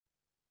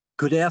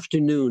Good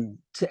afternoon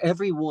to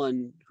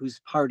everyone who's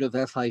part of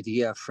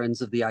FIDF,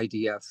 Friends of the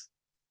IDF.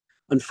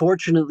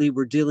 Unfortunately,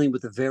 we're dealing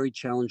with a very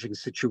challenging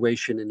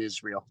situation in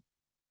Israel.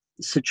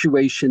 The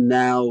situation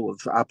now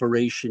of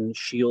Operation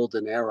Shield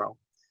and Arrow,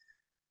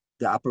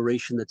 the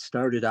operation that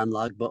started on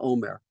Lag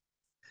BaOmer,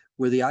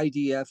 where the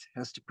IDF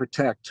has to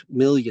protect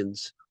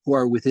millions who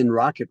are within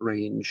rocket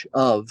range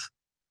of,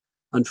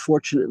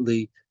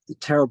 unfortunately, the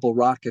terrible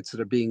rockets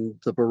that are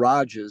the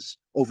barrages,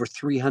 over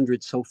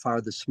 300 so far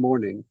this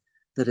morning,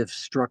 that have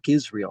struck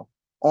Israel,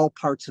 all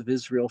parts of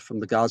Israel from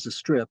the Gaza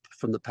Strip,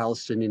 from the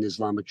Palestinian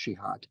Islamic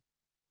Jihad.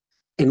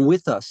 And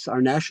with us, our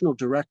national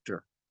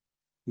director,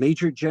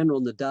 Major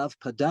General Nadav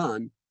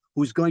Padan,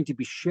 who's going to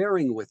be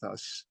sharing with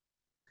us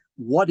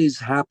what is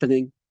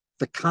happening,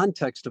 the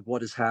context of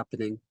what is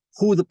happening,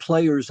 who the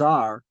players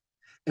are,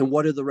 and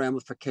what are the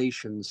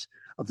ramifications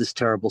of this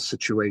terrible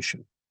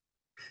situation.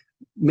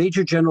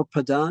 Major General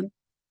Padan,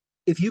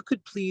 if you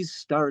could please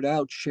start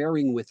out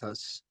sharing with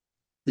us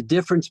the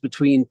difference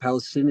between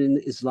Palestinian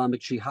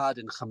Islamic Jihad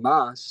and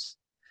Hamas,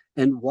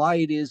 and why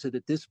it is that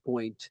at this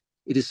point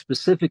it is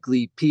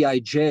specifically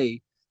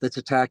PIJ that's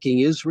attacking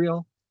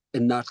Israel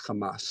and not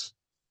Hamas.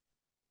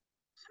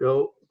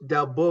 So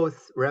they're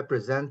both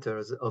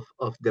representatives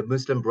of the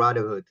Muslim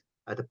Brotherhood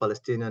at the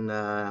Palestinian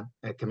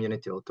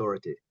Community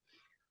Authority.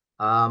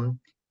 The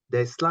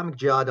Islamic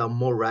Jihad are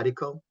more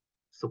radical,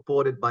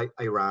 supported by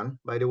Iran,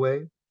 by the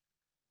way.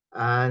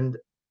 And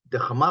the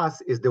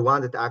Hamas is the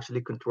one that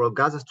actually controls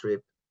Gaza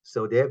Strip.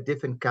 So they have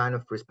different kind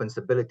of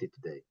responsibility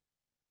today.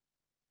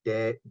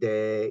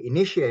 The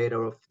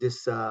initiator of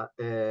this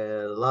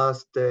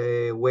last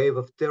wave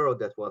of terror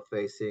that we're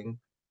facing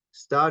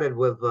started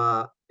with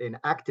an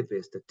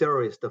activist, a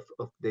terrorist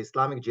of the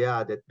Islamic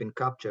Jihad that been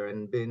captured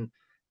and been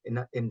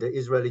in the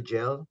Israeli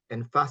jail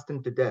and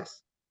fastened to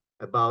death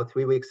about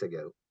 3 weeks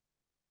ago.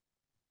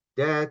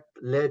 That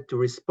led to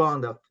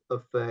respond of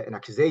an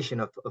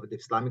accusation of the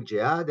Islamic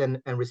Jihad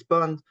and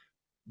respond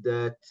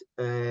that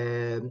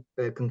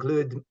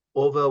conclude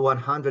over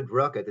 100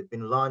 rockets had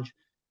been launched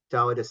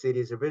toward the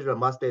cities of Israel,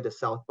 mostly the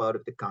south part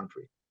of the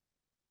country.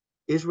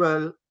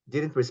 Israel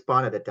didn't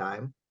respond at the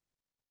time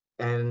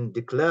and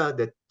declared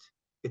that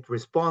it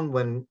respond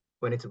when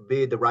it would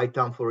be the right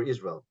time for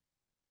Israel.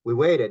 We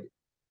waited,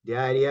 the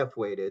IDF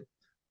waited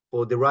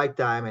for the right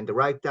time, and the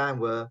right time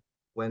were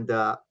when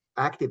the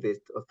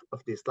activists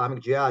of the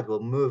Islamic Jihad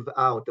will move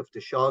out of the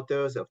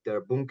shelters, of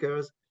their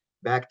bunkers,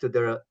 back to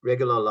their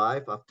regular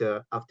life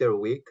after a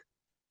week.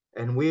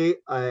 And we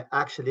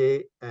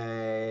actually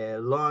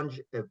launched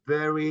a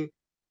very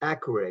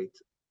accurate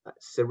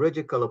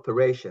surgical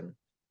operation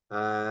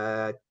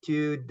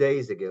 2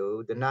 days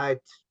ago, the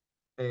night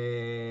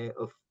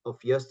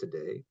of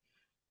yesterday,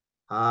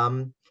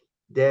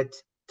 that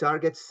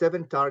targets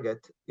 7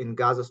 targets in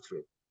Gaza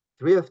Strip.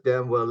 3 of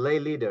them were lay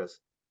leaders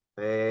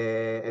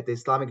at the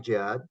Islamic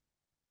Jihad.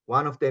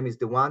 One of them is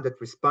the one that's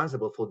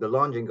responsible for the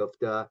launching of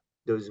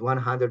those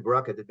 100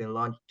 rockets that had been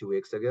launched 2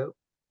 weeks ago.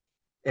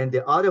 And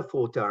the other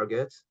 4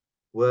 targets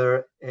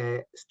were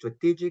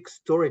strategic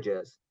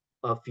storages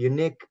of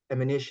unique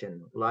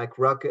ammunition, like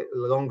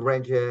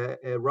long-range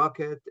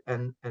rocket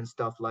and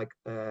stuff like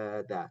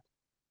that.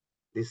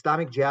 The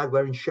Islamic Jihad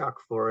were in shock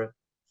for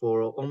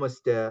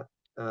almost 2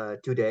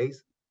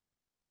 days,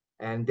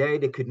 and they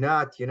could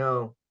not,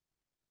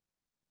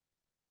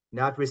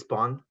 not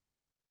respond,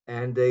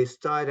 and they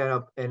started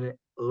up and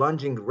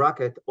launching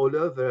rocket all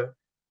over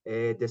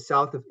the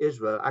south of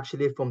Israel,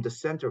 actually from the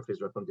center of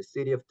Israel, from the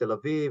city of Tel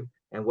Aviv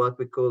and what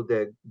we call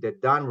the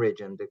Dan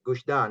region, the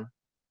Gush Dan,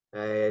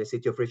 the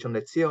city of Rishon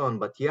LeZion,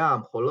 Bat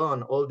Yam,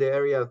 Holon, all the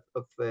area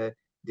of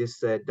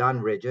this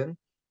Dan region,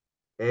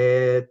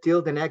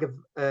 till the Negev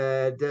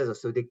desert.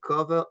 So they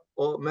cover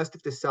most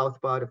of the south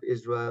part of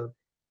Israel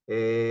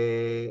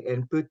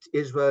and put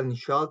Israel in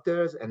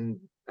shelters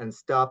and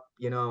stop,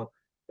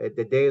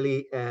 the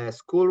daily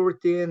school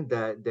routine,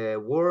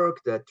 the work,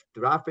 the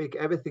traffic,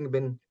 everything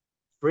been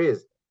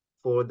freeze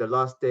for the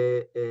last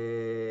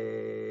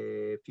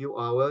few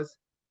hours.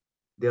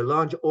 They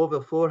launched over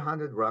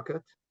 400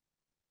 rockets.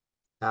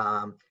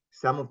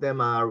 Some of them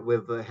are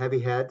with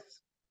heavy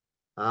heads.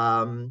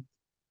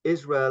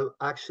 Israel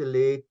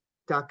actually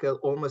tackled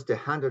almost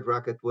 100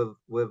 rockets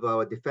with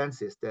our defense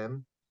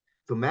system.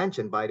 To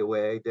mention, by the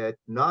way, that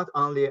not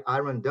only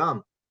Iron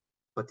Dome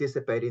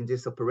participated in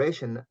this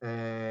operation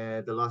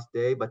the last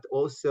day, but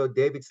also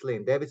David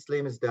Slim. David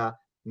Slim is the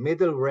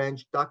middle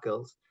range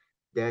tackles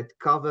that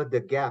cover the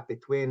gap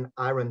between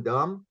Iron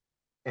Dome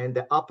and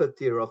the upper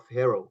tier of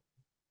Hero.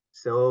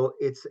 So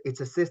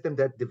it's a system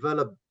that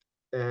developed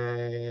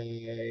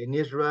in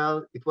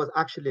Israel. It was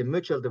actually a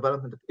mutual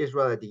development of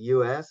Israel and the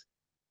US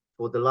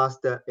for the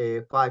last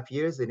 5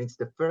 years, and it's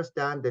the first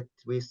time that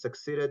we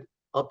succeeded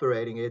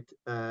operating it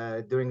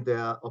during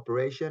the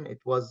operation.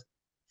 It was,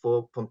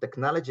 from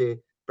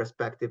technology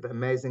perspective,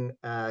 amazing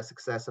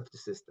success of the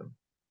system.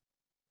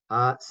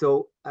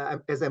 So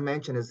as I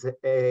mentioned, is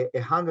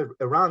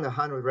around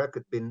 100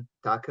 records been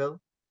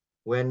tackled.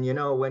 When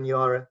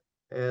you're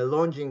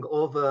launching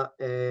over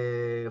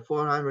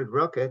 400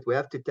 rockets, we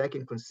have to take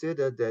in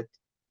consider that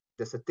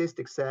the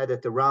statistics said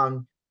that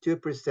around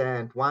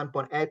 2%,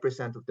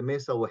 1.8% of the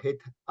missile will hit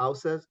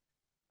houses.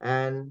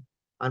 And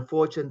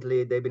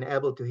unfortunately, they've been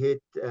able to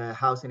hit a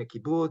house in a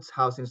kibbutz,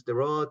 house in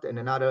Sderot, and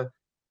another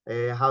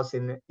house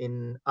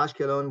in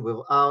Ashkelon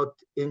without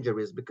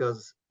injuries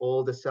because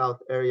all the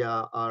south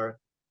area are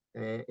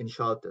in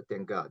shelter,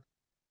 thank God.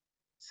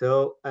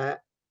 So I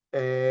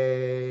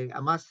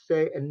must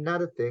say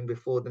another thing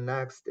before the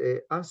next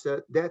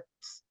answer. That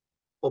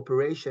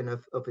operation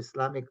of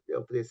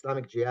the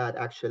Islamic Jihad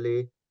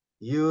actually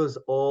use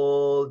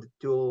all the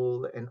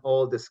tool and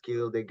all the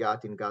skill they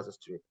got in Gaza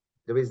Strip.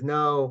 There is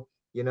no,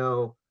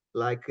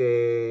 like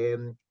a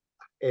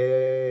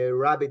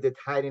rabbit that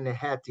hide in a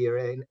hat here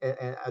in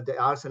the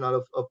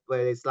arsenal of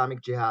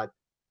Islamic Jihad.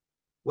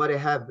 What they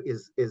have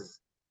is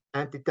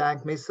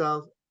anti-tank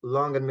missiles,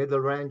 long and middle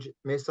range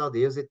missile. They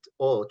use it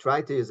all,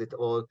 try to use it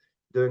all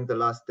during the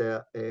last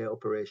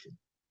operation.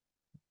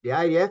 The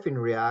IDF in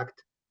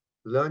React,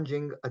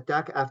 launching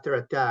attack after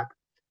attack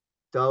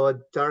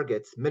toward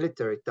targets,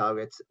 military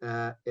targets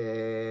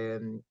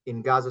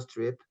in Gaza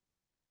Strip,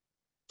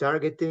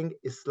 targeting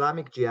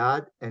Islamic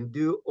Jihad, and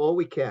do all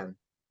we can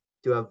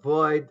to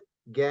avoid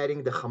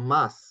getting the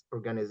Hamas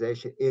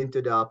organization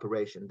into the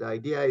operation. The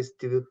idea is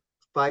to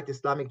fight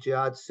Islamic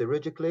Jihad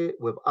surgically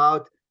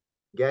without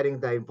getting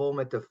the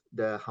involvement of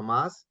the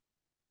Hamas.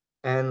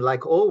 And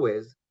like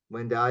always,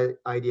 when the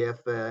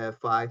IDF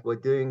fight, we're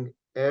doing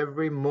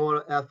every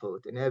moral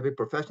effort and every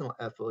professional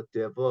effort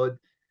to avoid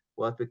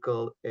what we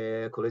call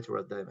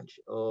collateral damage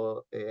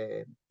or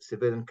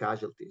civilian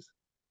casualties.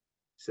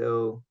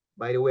 So,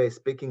 by the way,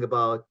 speaking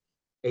about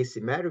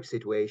asymmetric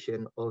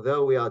situation,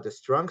 although we are the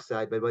strong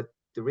side, but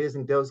there is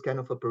in those kind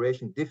of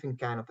operation different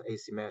kind of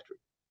asymmetry.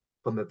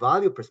 From a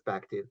value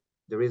perspective,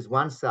 there is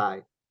one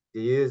side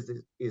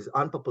that is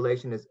on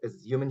population as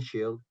human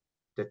shield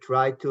that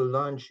try to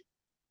launch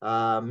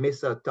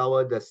missile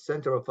toward the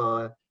center of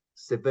a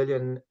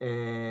civilian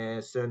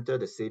center,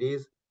 the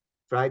cities,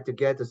 try to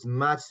get as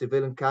much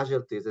civilian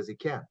casualties as it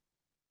can.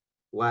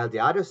 While the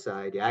other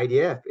side, the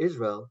IDF,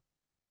 Israel,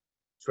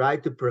 try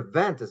to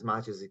prevent as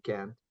much as it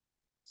can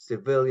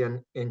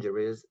civilian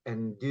injuries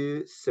and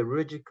do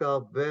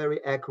surgical,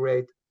 very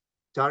accurate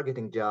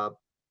targeting job,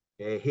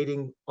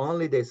 hitting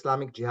only the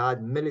Islamic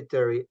Jihad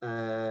military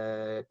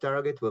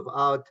target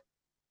without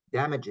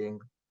damaging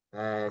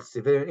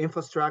civilian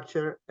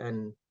infrastructure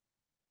and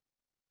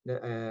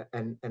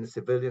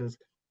civilians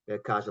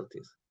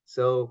casualties.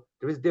 So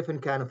there is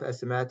different kind of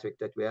asymmetric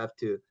that we have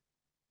to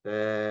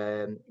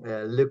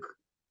look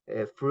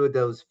through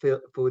those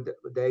the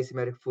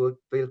asymmetric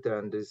filter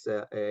on this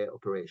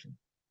operation.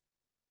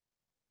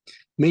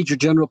 Major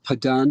General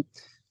Padan,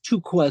 two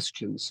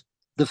questions.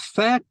 The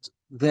fact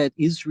that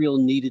Israel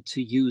needed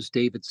to use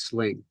David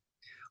Sling,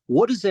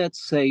 what does that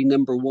say,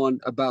 number one,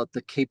 about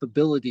the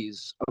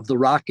capabilities of the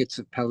rockets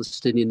of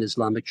Palestinian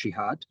Islamic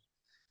Jihad?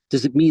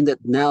 Does it mean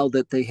that now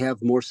that they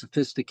have more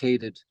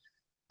sophisticated,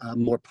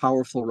 more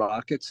powerful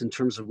rockets in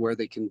terms of where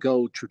they can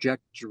go,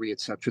 trajectory,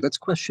 etc.? That's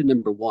question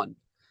number one.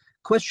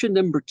 Question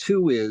number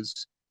two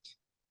is,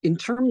 in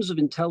terms of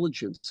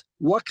intelligence,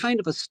 what kind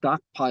of a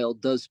stockpile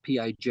does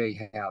PIJ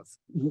have?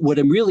 What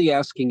I'm really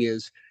asking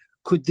is,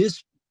 could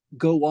this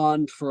go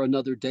on for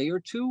another day or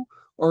two?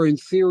 Or in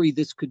theory,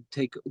 this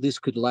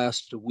could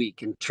last a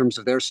week in terms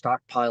of their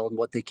stockpile and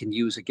what they can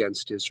use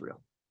against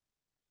Israel?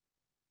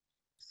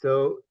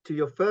 So to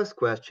your first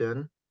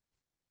question,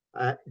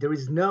 there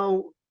is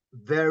no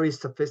very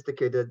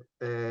sophisticated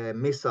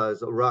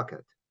missiles or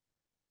rocket,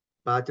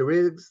 but there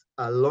is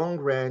a long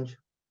range,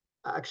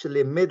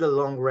 actually middle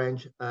long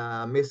range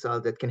missile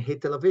that can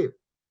hit Tel Aviv.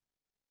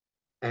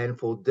 And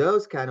for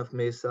those kind of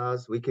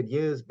missiles, we could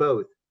use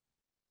both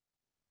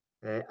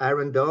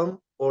Iron Dome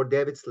or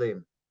David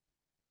Sling.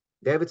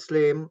 David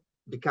Sling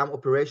became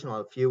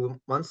operational a few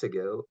months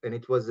ago, and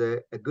it was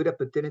a good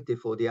opportunity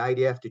for the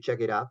IDF to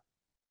check it out.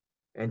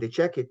 And they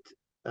check it,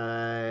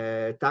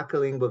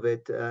 tackling with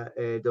it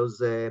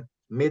those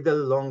middle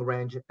long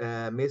range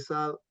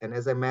missile. And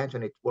as I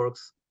mentioned, it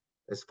works,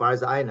 as far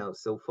as I know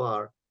so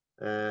far,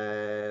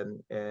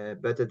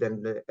 better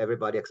than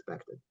everybody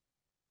expected.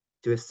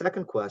 To a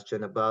second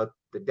question about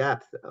the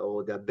depth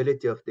or the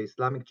ability of the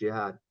Islamic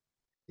Jihad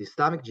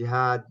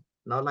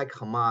not like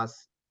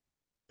Hamas,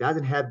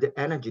 doesn't have the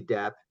energy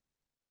depth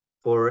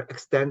for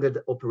extended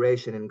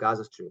operation in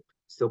Gaza Strip.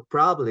 So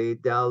probably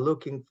they are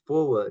looking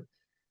forward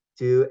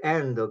to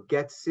end or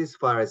get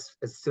ceasefire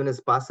as soon as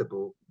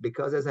possible,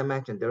 because as I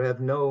mentioned, they have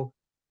no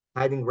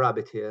hiding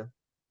rabbit here.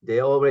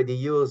 They already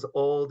use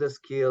all the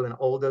skill and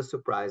all the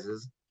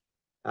surprises.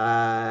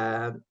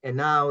 And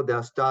now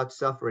they'll start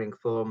suffering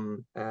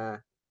from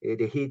the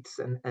hits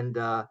and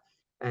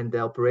the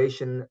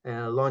operation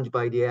launched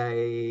by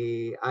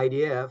the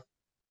IDF,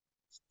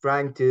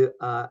 trying to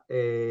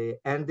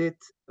end it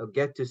or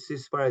get to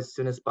ceasefire as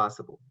soon as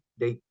possible.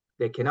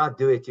 They cannot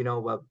do it,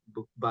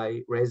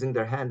 by raising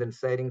their hand and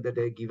saying that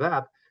they give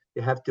up.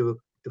 They have to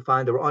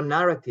find their own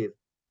narrative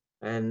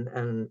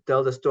and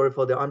tell the story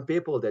for their own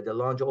people that they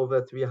launch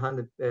over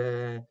 300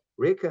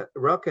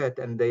 rocket,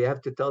 and they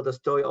have to tell the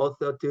story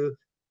also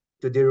to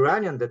to the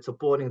Iranian that's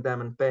supporting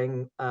them and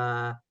paying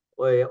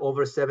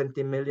over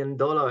 $70 million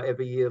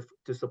every year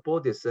to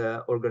support this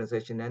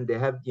organization. And they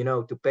have,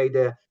 to pay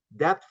the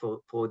debt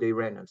for the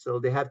Iranians. So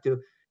they have to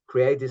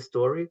create this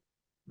story.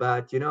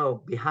 But,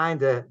 behind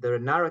the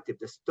narrative,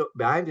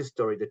 behind the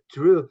story, the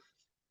true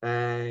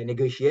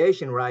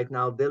negotiation right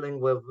now dealing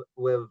with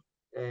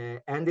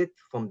ended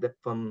from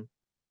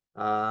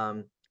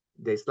the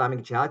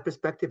Islamic Jihad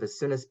perspective as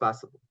soon as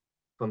possible.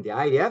 From the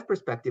IDF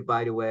perspective,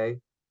 by the way,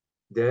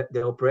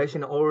 the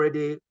operation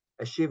already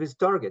achieved its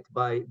target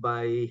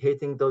by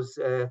hitting those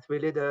three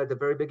leaders at the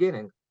very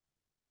beginning.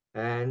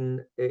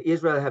 And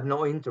Israel have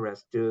no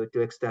interest to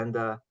extend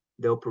the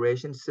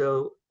operation.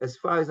 So as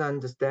far as I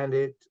understand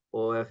it,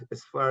 or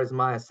as far as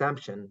my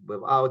assumption,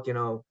 without,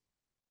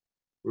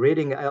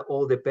 reading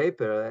all the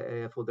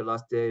paper for the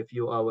last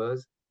few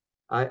hours,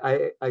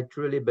 I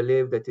truly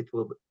believe that it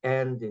will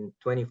end in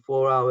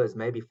 24 hours,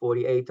 maybe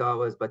 48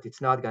 hours, but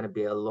it's not going to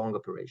be a long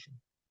operation.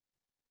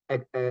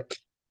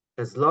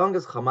 As long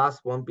as Hamas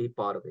won't be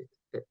part of it.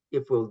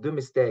 If we'll do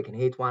mistake and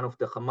hit one of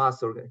the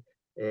Hamas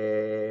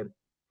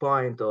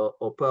point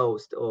or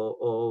post,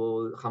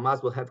 or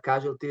Hamas will have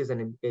casualties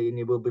and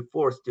it will be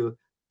forced to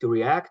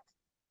react,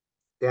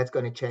 that's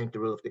going to change the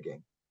rule of the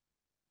game.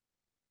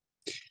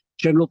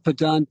 General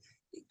Padan,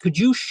 could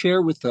you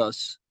share with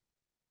us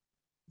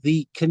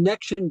the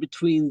connection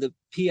between the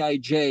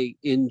PIJ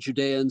in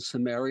Judea and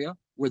Samaria,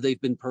 where they've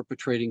been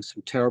perpetrating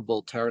some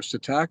terrible terrorist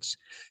attacks,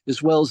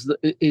 as well as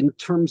in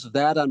terms of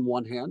that on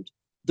one hand,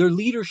 their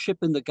leadership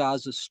in the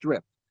Gaza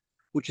Strip,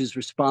 which is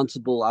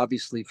responsible,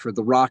 obviously, for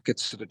the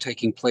rockets that are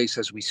taking place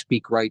as we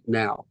speak right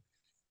now.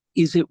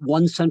 Is it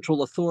one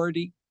central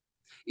authority?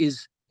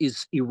 Is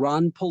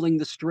Iran pulling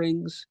the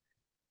strings?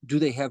 Do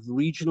they have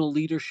regional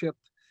leadership?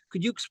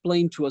 Could you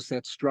explain to us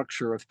that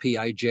structure of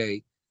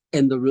PIJ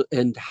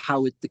and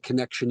how the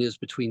connection is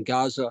between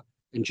Gaza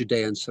and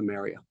Judea and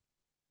Samaria?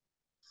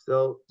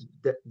 So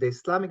the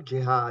Islamic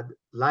Jihad,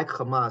 like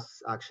Hamas,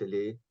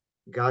 actually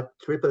got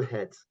triple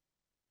heads.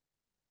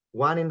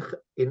 One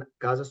in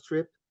Gaza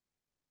Strip,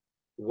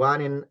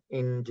 one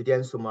in Judea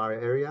and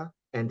Samaria area,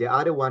 and the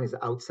other one is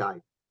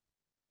outside.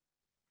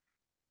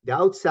 The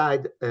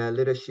outside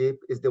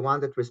leadership is the one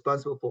that's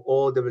responsible for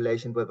all the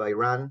relations with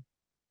Iran,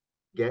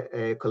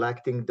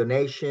 collecting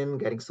donation,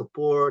 getting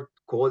support,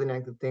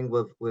 coordinating things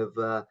with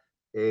a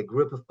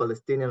group of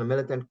Palestinian,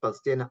 militant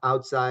Palestinian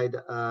outside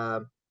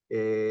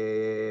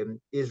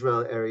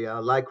Israel area,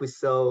 like we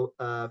saw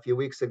a few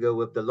weeks ago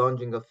with the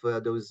launching of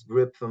those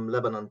groups from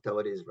Lebanon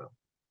toward Israel.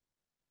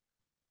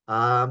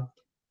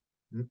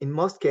 In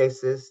most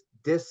cases,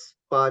 this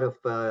part of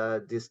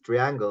this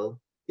triangle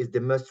is the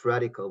most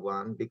radical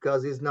one,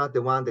 because it's not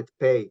the one that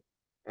pay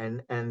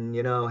and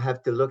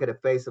have to look at the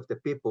face of the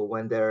people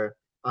when they're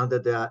under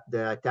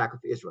the attack of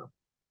Israel.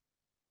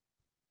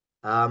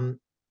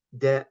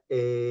 The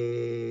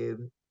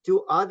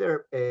two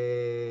other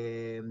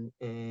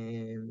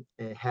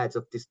heads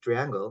of this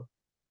triangle,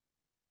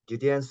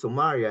 Judea and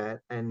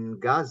Samaria and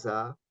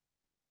Gaza,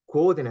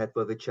 coordinate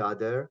with each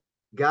other,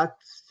 got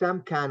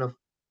some kind of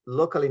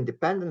local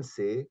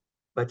independency,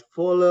 but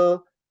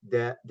follow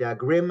the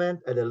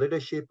agreement and the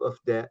leadership of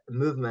the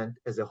movement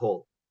as a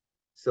whole.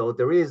 So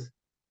there is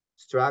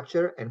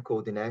structure and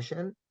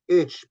coordination.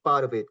 Each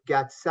part of it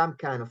got some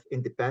kind of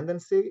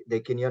independency. They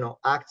can,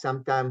 act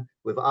sometime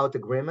without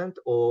agreement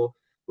or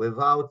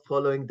without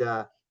following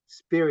the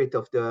spirit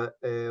of the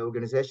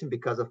organization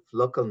because of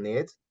local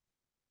needs.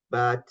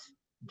 But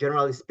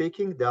generally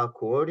speaking, they are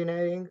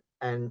coordinating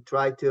and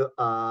try to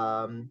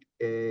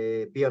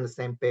be on the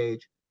same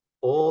page.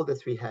 All the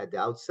three had the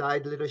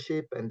outside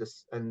leadership and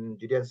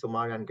Judea and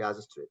Samaria and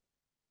Gaza Strip.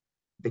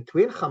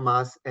 Between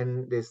Hamas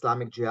and the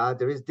Islamic Jihad,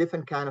 there is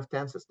different kind of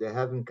tensions. They're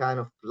having kind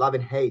of love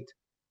and hate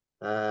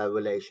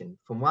relation.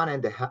 From one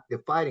end,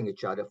 they're fighting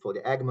each other for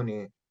the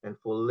hegemony and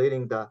for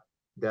leading the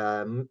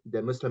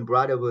Muslim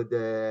Brotherhood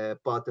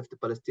part of the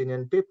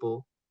Palestinian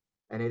people.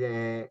 And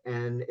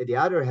at the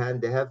other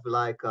hand, they have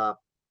like a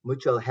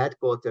mutual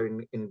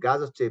headquarters in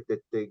Gaza Strip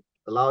that they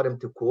allow them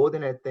to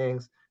coordinate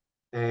things.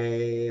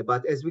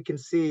 But as we can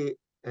see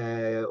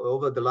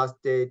over the last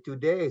 2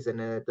 days and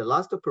the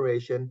last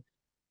operation,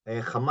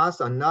 Hamas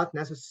are not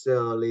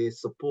necessarily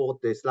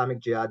support the Islamic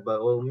Jihad by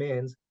all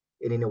means,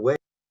 and in a way,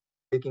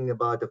 speaking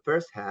about the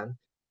first hand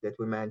that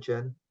we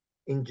mentioned,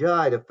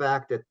 enjoy the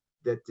fact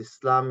that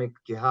Islamic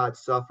Jihad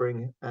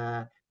suffering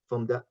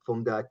from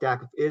the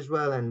attack of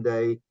Israel, and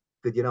they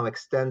could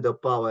extend their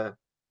power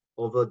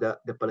over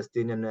the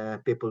Palestinian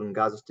people in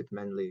Gaza Strip,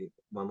 mainly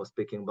when we're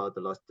speaking about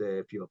the last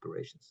few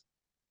operations.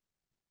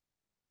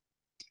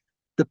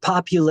 The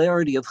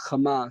popularity of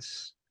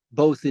Hamas,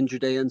 both in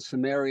Judea and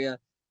Samaria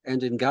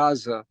and in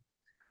Gaza,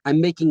 I'm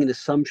making an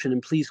assumption,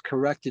 and please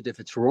correct it if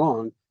it's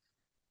wrong,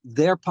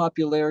 their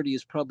popularity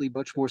is probably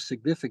much more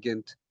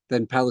significant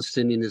than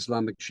Palestinian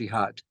Islamic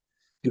Jihad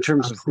in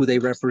terms of who they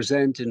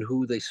represent and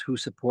who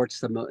supports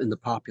them in the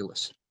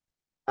populace.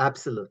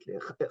 Absolutely.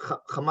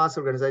 Hamas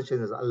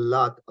organization is a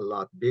lot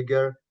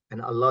bigger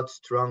and a lot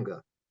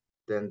stronger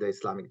than the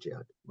Islamic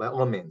Jihad, by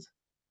all means.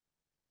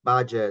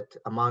 budget,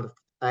 amount of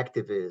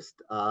activists,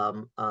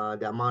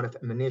 the amount of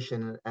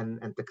ammunition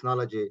and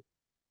technology,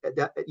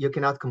 you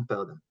cannot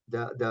compare them.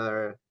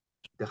 The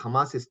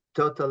Hamas is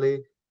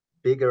totally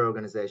bigger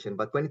organization,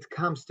 but when it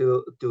comes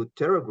to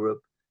terror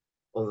group,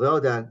 although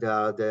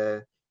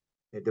there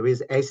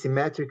is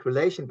asymmetric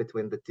relation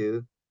between the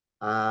two,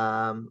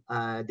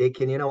 they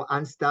can,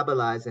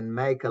 unstabilize and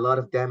make a lot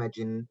of damage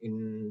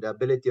in the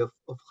ability of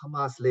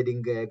Hamas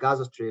leading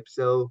Gaza Strip.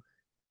 So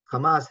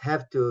Hamas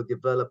have to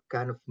develop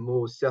kind of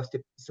more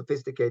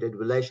sophisticated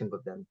relation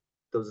with them,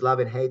 those love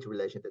and hate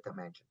relation that I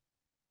mentioned.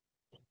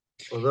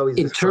 Although it's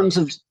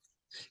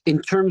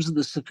in terms of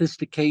the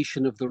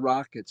sophistication of the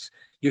rockets,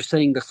 you're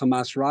saying the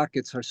Hamas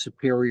rockets are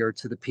superior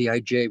to the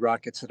PIJ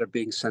rockets that are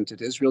being sent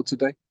at Israel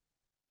today?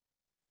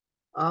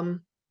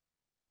 More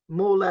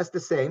or less the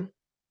same.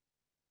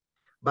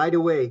 By the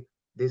way,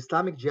 the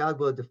Islamic Jihad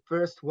was the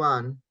first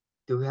one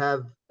to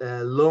have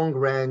a long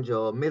range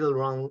or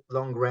middle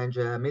long range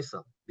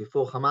missile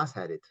before Hamas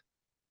had it.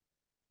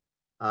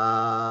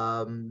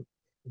 The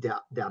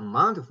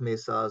amount of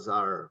missiles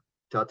are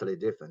totally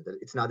different.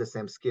 It's not the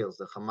same skills.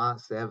 The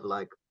Hamas have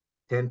like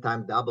 10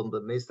 times double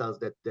the missiles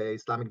that the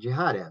Islamic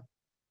Jihad have.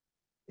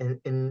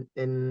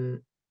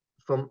 And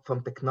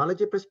from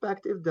technology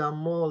perspective, they are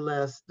more or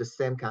less the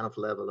same kind of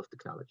level of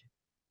technology,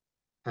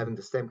 having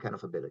the same kind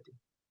of ability.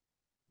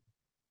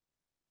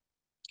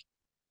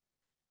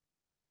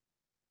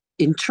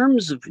 In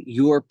terms of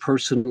your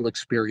personal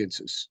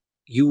experiences,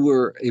 you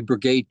were a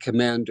brigade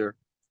commander,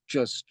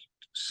 just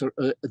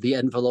the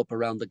envelope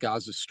around the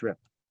Gaza Strip.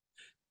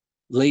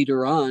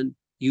 Later on,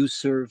 you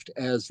served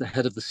as the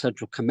head of the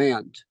Central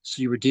Command.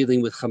 So you were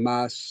dealing with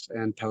Hamas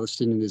and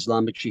Palestinian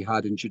Islamic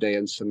Jihad in Judea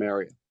and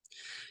Samaria.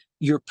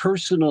 Your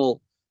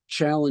personal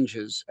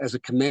challenges as a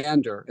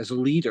commander, as a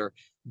leader,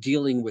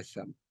 dealing with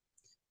them.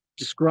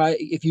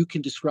 If you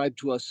can describe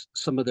to us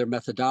some of their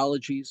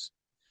methodologies,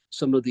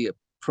 some of the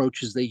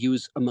approaches they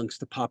use amongst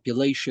the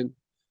population,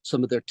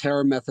 some of their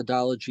terror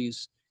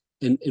methodologies,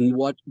 and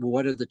what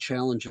are the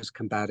challenges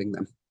combating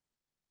them?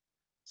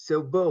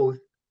 So both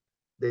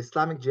the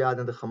Islamic Jihad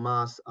and the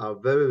Hamas are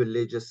very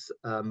religious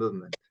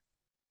movement,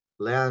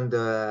 land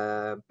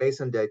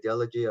based on the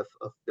ideology of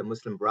the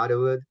Muslim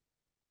Brotherhood.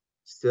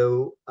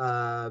 So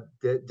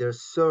their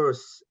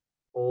source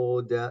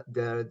or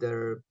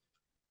their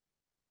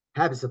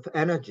habits of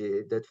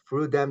energy that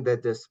through them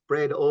that they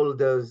spread all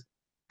those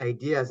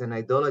ideas and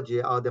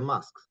ideology are the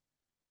mosques.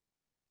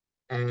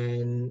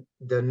 And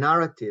the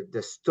narrative,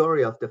 the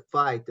story of the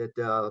fight that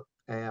they are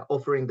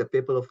offering the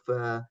people of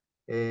the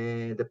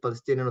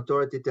Palestinian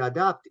Authority to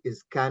adopt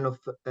is kind of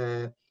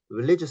a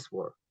religious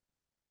war.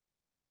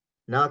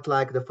 Not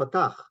like the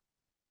Fatah,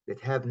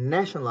 that have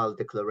national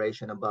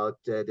declaration about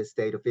the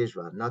state of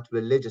Israel, not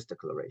religious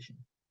declaration.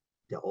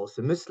 They're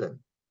also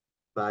Muslim,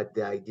 but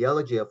the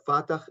ideology of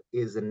Fatah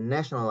is a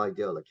national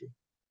ideology.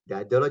 The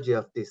ideology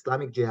of the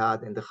Islamic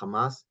Jihad and the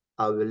Hamas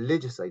are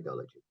religious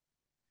ideology.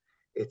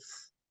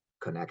 It's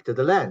connected to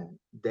the land.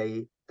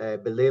 They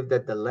believe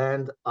that the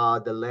land are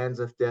the lands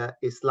of the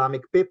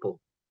Islamic people.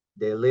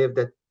 They live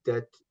that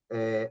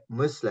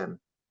Muslim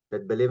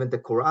that believe in the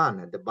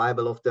Quran and the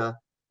Bible of the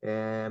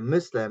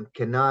Muslim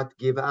cannot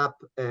give up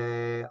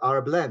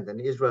Arab land,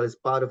 and Israel is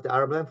part of the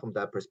Arab land from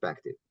that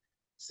perspective.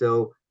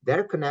 So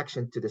their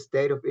connection to the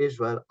state of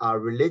Israel are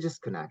religious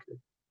connected.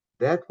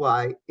 That's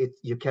why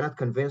you cannot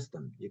convince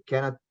them. You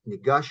cannot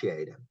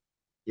negotiate them.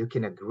 You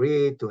can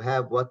agree to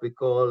have what we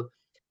call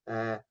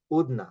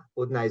udna.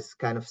 Udna is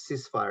kind of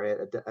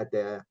ceasefire at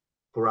the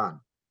Quran.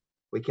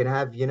 We can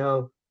have,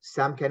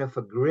 some kind of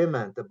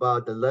agreement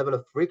about the level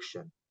of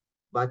friction,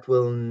 but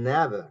we'll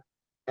never,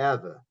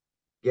 ever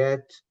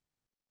get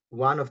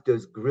one of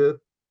those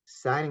groups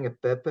signing a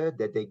paper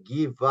that they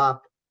give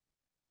up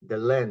the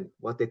land,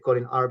 what they call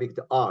in Arabic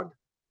the ard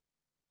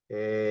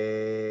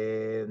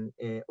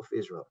of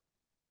Israel.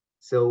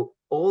 So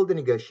all the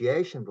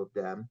negotiations with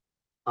them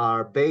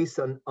are based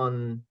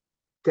on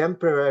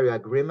temporary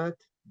agreement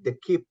that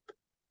keep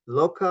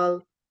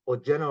local or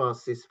general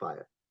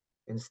ceasefire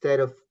instead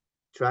of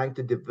trying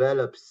to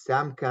develop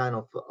some kind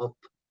of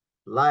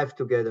life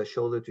together,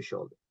 shoulder to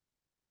shoulder.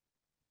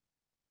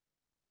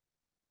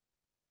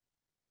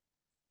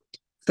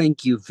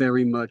 Thank you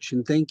very much,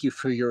 and thank you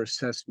for your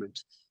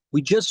assessment.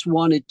 We just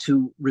wanted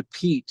to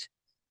repeat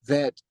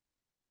that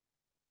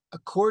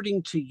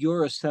according to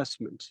your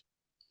assessment,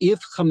 if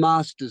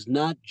Hamas does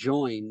not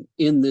join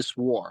in this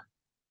war,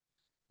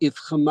 if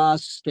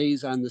Hamas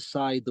stays on the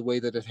side the way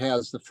that it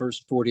has the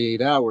first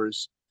 48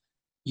 hours,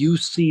 you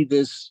see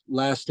this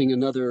lasting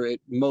another, at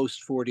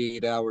most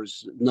 48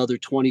 hours, another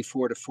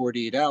 24 to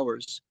 48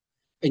 hours.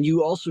 And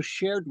you also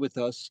shared with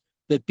us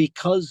that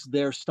because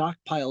their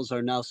stockpiles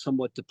are now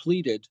somewhat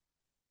depleted,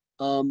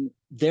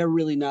 they're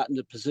really not in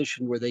a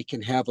position where they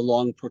can have a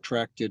long,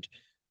 protracted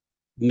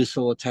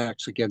missile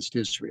attacks against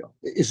Israel.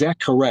 Is that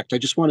correct? I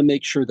just want to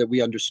make sure that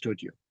we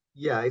understood you.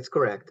 Yeah, it's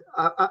correct.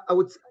 I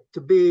would,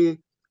 to be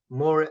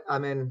more,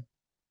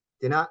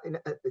 do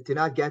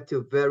not get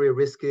to very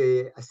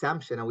risky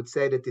assumption. I would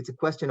say that it's a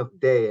question of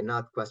day and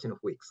not a question of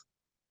weeks.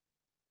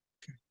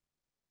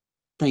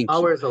 Thank you.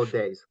 Hours or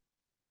days?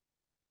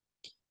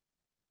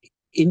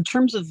 In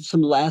terms of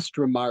some last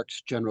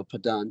remarks, General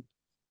Padan,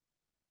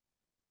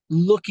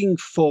 looking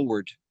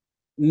forward,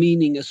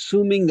 meaning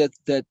assuming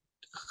that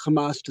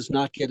Hamas does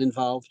not get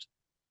involved,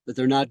 that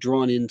they're not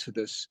drawn into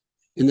this,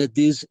 and that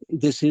this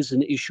is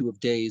an issue of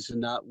days and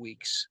not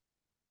weeks.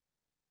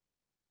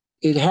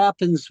 It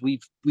happens.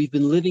 We've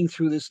been living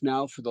through this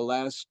now for the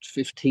last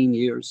 15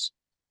 years,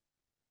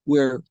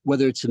 where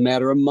whether it's a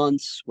matter of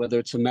months, whether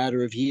it's a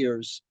matter of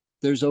years,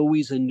 there's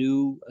always a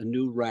new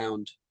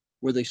round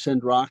where they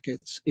send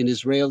rockets, and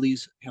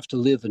Israelis have to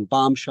live in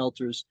bomb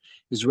shelters.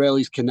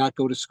 Israelis cannot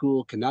go to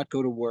school, cannot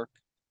go to work.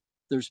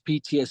 There's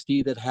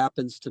PTSD that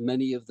happens to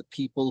many of the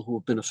people who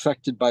have been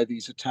affected by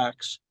these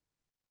attacks.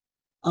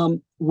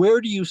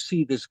 Where do you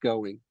see this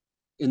going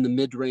in the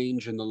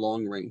mid-range and the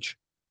long range?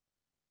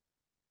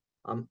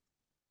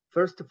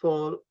 First of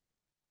all,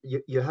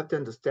 you have to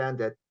understand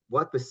that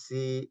what we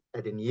see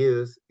at the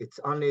news, it's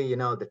only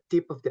the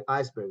tip of the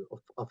iceberg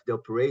of the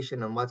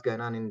operation and what's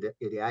going on in the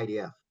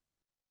IDF.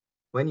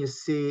 When you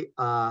see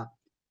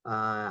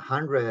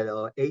 100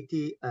 or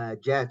 80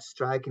 jets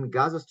striking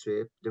Gaza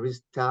Strip, there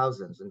is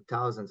thousands and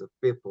thousands of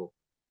people,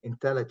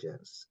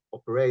 intelligence,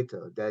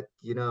 operator that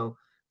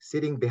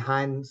sitting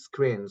behind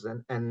screens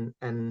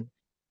and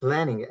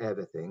planning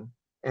everything,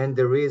 and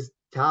there is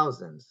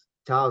thousands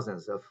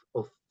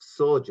of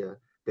soldiers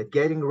that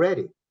getting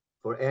ready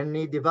for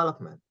any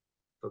development,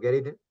 for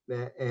getting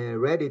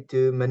ready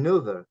to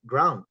maneuver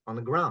on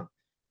the ground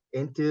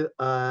into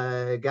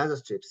Gaza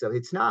Strip. So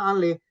it's not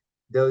only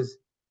those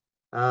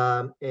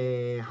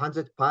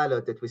 100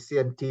 pilots that we see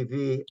on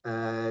TV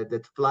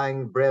that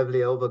flying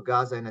bravely over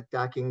Gaza and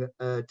attacking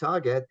a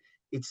target.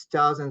 It's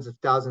thousands of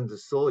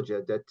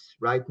soldiers that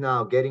right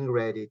now getting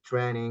ready,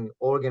 training,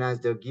 organize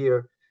their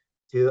gear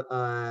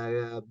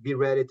to be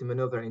ready to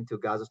maneuver into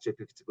Gaza Strip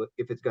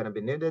if it's going to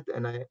be needed.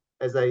 And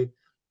as I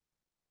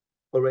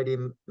already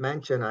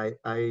mentioned,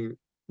 I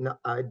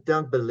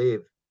don't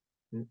believe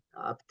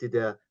up to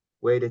the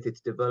way that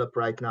it's developed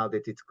right now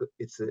that it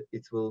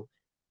will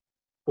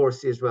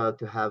force Israel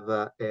to have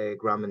a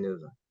ground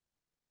maneuver.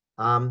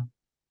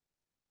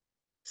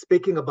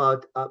 Speaking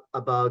about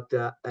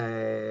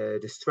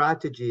the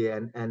strategy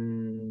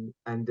and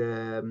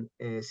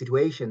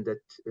situation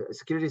that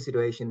security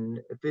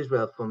situation of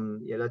Israel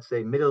from let's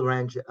say middle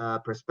range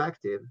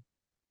perspective,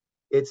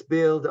 it's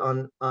built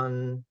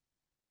on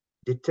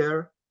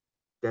deter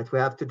that we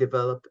have to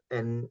develop,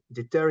 and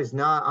deter is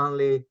not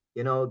only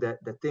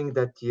the thing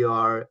that you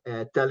are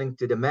telling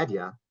to the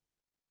media,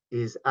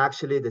 is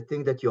actually the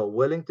thing that you're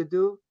willing to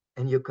do,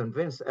 and you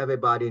convince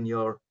everybody in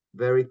your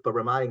very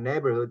problematic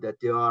neighborhood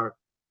that you are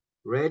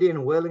ready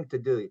and willing to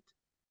do it.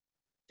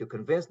 To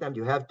convince them,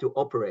 you have to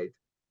operate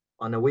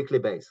on a weekly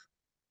basis,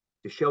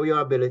 to show your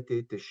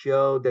ability, to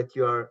show that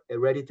you are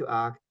ready to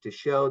act, to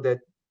show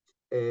that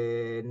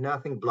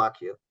nothing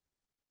block you.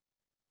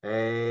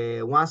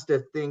 Once they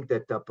think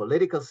that the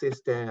political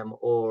system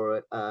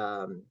or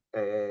our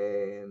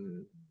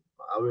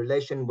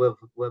relation with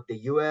the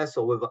US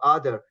or with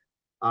other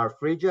are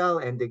fragile,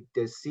 and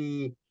they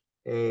see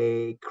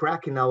a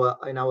crack in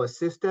our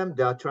system,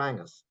 they are trying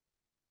us.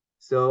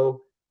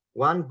 So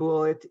one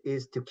bullet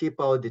is to keep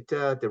our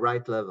deter at the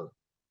right level.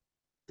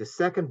 The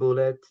second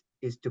bullet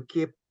is to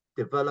keep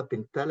develop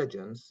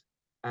intelligence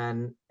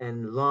and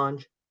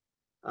launch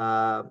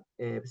a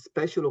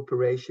special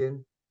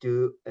operation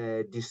to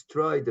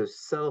destroy the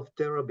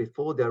self-terror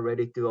before they're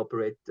ready to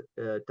operate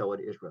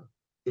toward Israel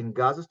in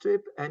Gaza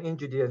Strip and in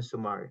Judea and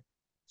Samaria.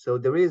 So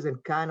there is a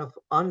kind of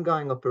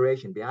ongoing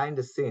operation behind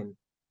the scene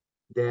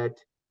that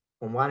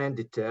on one end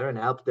deter and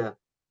help the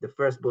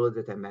first bullet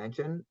that I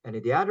mentioned, and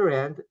at the other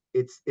end,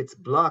 it's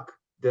block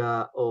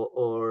the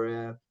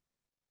or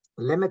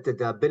limited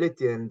the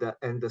ability and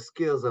the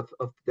skills of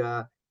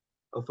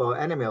our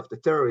enemy, of the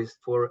terrorists,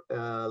 for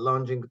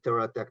launching terror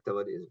attack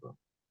toward Israel.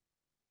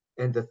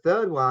 And the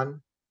third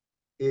one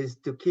is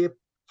to keep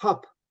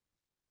hope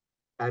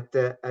at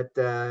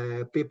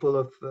the people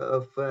of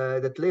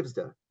that lives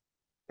there.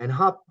 And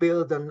hope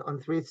built on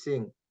three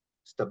things: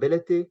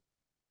 stability,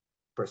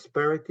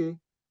 prosperity,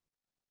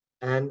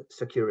 and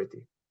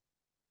security.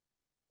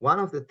 One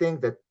of the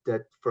things that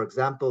for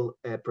example,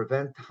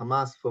 prevent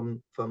Hamas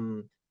from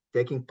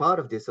taking part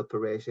of this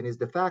operation is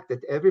the fact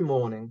that every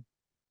morning,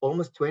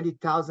 almost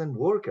 20,000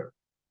 workers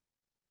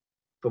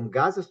from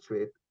Gaza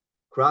Strip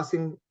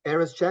crossing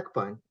Erez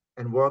checkpoint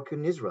and work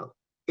in Israel.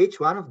 Each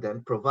one of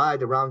them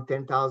provide around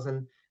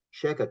 10,000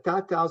 shekel.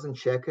 10,000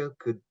 shekel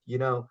could,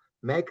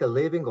 make a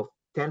living of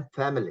 10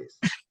 families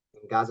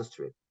in Gaza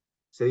Strip.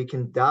 So you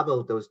can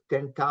double those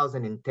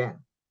 10,000 in 10,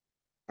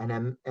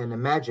 and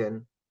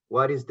imagine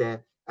what is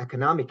the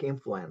economic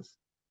influence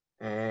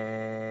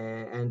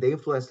and the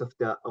influence of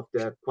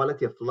the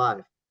quality of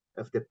life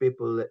of the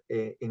people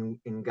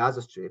in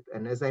Gaza Strip.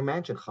 And as I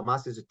mentioned,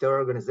 Hamas is a terror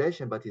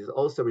organization, but he's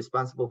also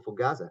responsible for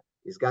Gaza.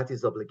 He's got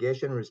his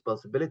obligation and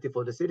responsibility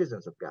for the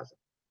citizens of Gaza.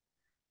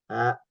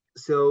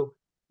 So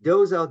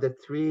those are the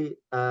three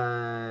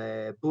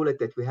bullets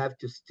that we have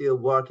to still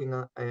working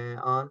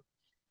on.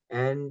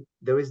 And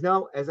there is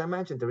no, as I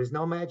mentioned, there is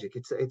no magic.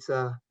 It's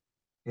a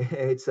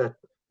it's a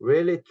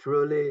really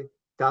truly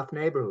tough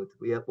neighborhood.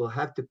 Will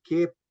have to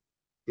keep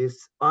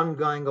this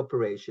ongoing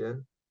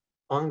operation,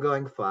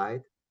 ongoing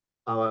fight.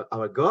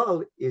 Our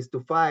goal is to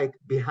fight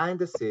behind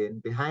the scene,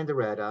 behind the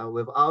radar,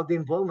 without the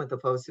involvement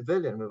of our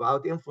civilian,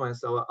 without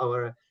influence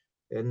our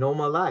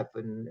normal life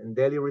and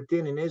daily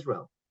routine in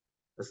Israel.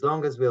 As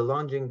long as we're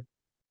launching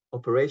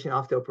operation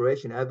after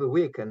operation every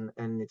week, and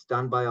it's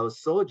done by our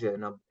soldier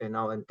and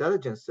our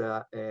intelligence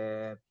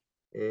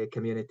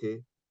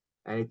community,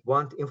 and it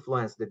won't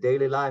influence the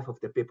daily life of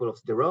the people of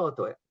Sderot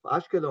or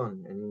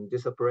Ashkelon, and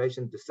this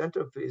operation, the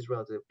center of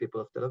Israel, the people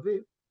of Tel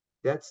Aviv,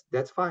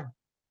 that's fine.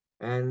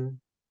 And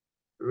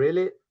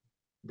really,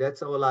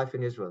 that's our life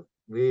in Israel.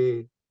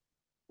 We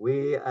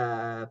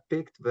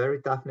picked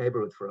very tough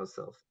neighborhood for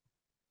ourselves.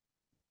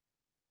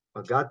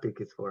 Or God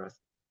picked it for us.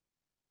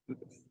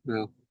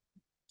 Well,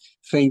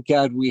 thank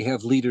God we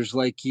have leaders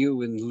like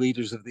you and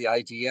leaders of the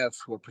IDF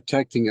who are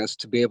protecting us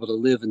to be able to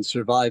live and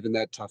survive in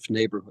that tough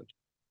neighborhood.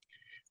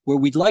 Where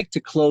we'd like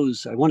to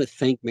close, I want to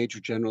thank Major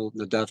General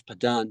Nadav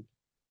Padan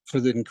for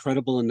the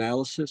incredible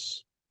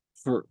analysis,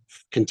 for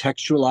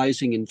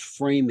contextualizing and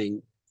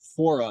framing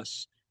for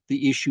us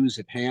the issues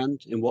at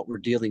hand and what we're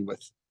dealing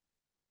with.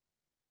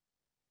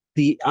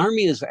 The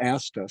Army has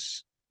asked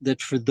us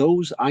that for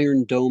those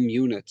Iron Dome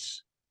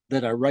units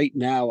that are right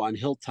now on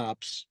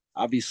hilltops,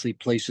 obviously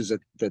places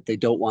that they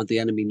don't want the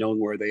enemy knowing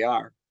where they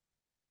are,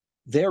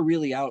 they're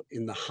really out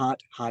in the hot,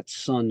 hot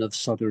sun of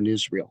southern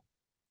Israel.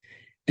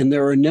 And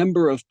there are a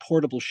number of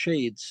portable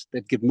shades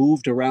that get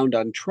moved around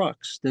on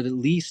trucks that at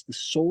least the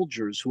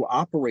soldiers who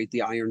operate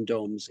the Iron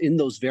Domes in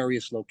those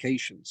various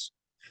locations,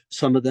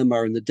 some of them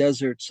are in the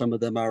desert, some of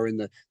them are in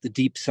the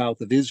deep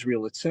south of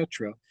Israel,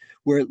 etc.,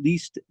 where at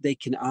least they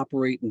can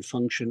operate and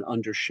function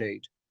under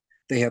shade.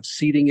 They have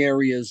seating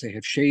areas, they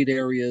have shade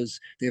areas,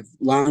 they have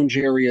lounge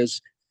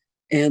areas.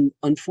 And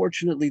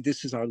unfortunately,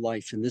 this is our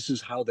life, and this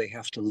is how they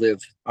have to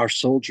live. Our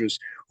soldiers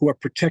who are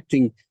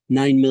protecting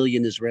 9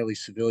 million Israeli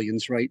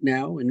civilians right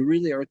now and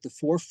really are at the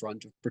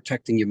forefront of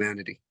protecting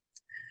humanity.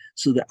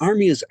 So the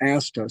Army has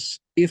asked us,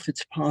 if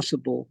it's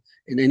possible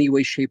in any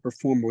way, shape, or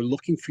form, we're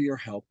looking for your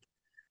help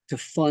to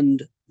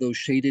fund those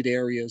shaded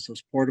areas,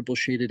 those portable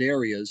shaded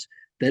areas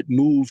that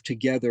move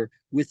together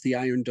with the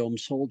Iron Dome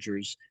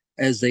soldiers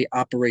as they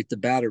operate the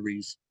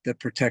batteries that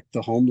protect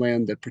the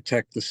homeland, that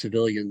protect the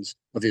civilians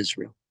of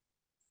Israel.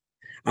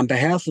 On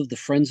behalf of the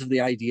Friends of the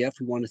IDF,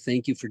 we want to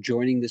thank you for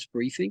joining this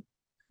briefing.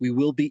 We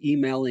will be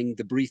emailing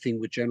the briefing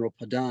with General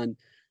Padan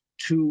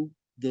to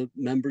the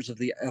members of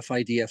the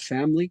FIDF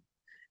family,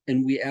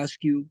 and we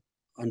ask you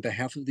on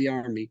behalf of the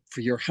Army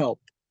for your help,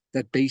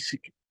 that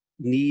basic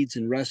needs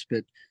and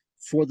respite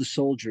for the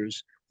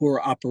soldiers who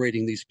are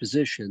operating these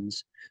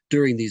positions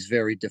during these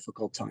very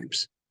difficult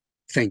times.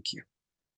 Thank you.